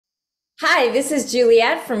Hi, this is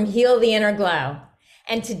Juliet from Heal the Inner Glow.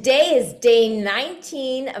 And today is day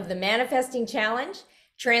 19 of the Manifesting Challenge,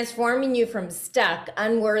 transforming you from stuck,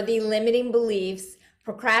 unworthy, limiting beliefs,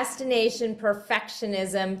 procrastination,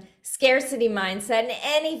 perfectionism, scarcity mindset, and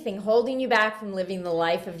anything holding you back from living the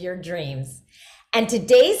life of your dreams. And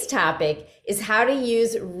today's topic is how to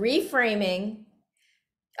use reframing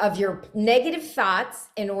of your negative thoughts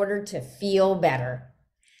in order to feel better.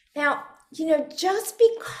 Now, just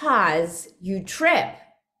because you trip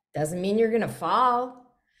doesn't mean you're going to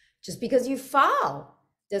fall. Just because you fall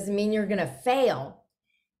doesn't mean you're going to fail.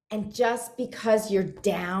 And just because you're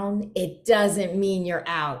down, it doesn't mean you're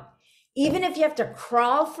out. Even if you have to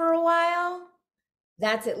crawl for a while,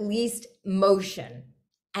 that's at least motion.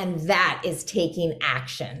 And that is taking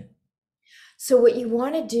action. So what you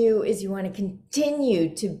want to do is you want to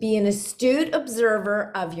continue to be an astute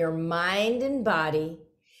observer of your mind and body.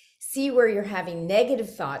 See where you're having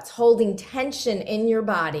negative thoughts, holding tension in your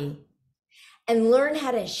body, and learn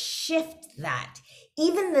how to shift that.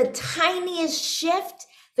 Even the tiniest shift,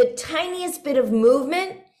 the tiniest bit of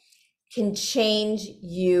movement can change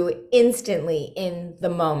you instantly in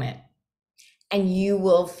the moment, and you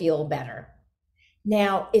will feel better.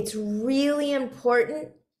 Now, it's really important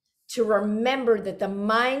to remember that the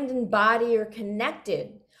mind and body are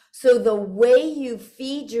connected. So the way you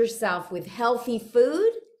feed yourself with healthy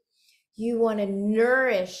food, you want to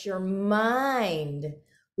nourish your mind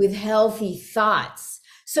with healthy thoughts.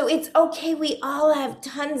 So it's okay. We all have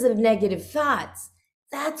tons of negative thoughts.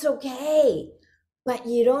 That's okay. But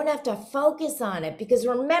you don't have to focus on it, because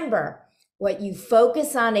remember, what you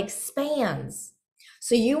focus on expands.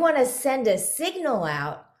 So you want to send a signal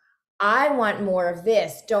out. I want more of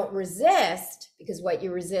this. Don't resist, because what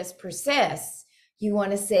you resist persists. You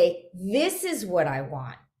want to say, this is what I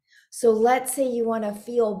want. So let's say you want to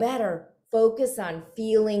feel better. Focus on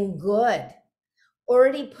feeling good.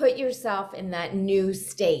 Already put yourself in that new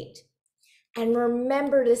state. And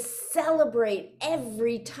remember to celebrate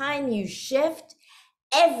every time you shift,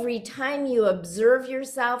 every time you observe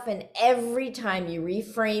yourself, and every time you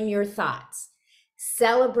reframe your thoughts.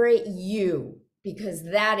 Celebrate you, because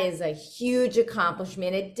that is a huge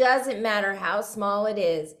accomplishment. It doesn't matter how small it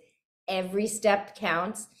is. Every step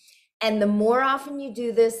counts. And the more often you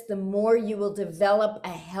do this, the more you will develop a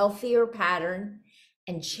healthier pattern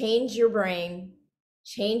and change your brain,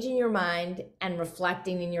 changing your mind, and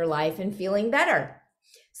reflecting in your life and feeling better.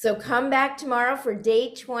 So come back tomorrow for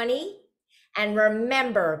day 20. And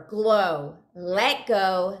remember, glow, let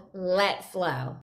go, let flow.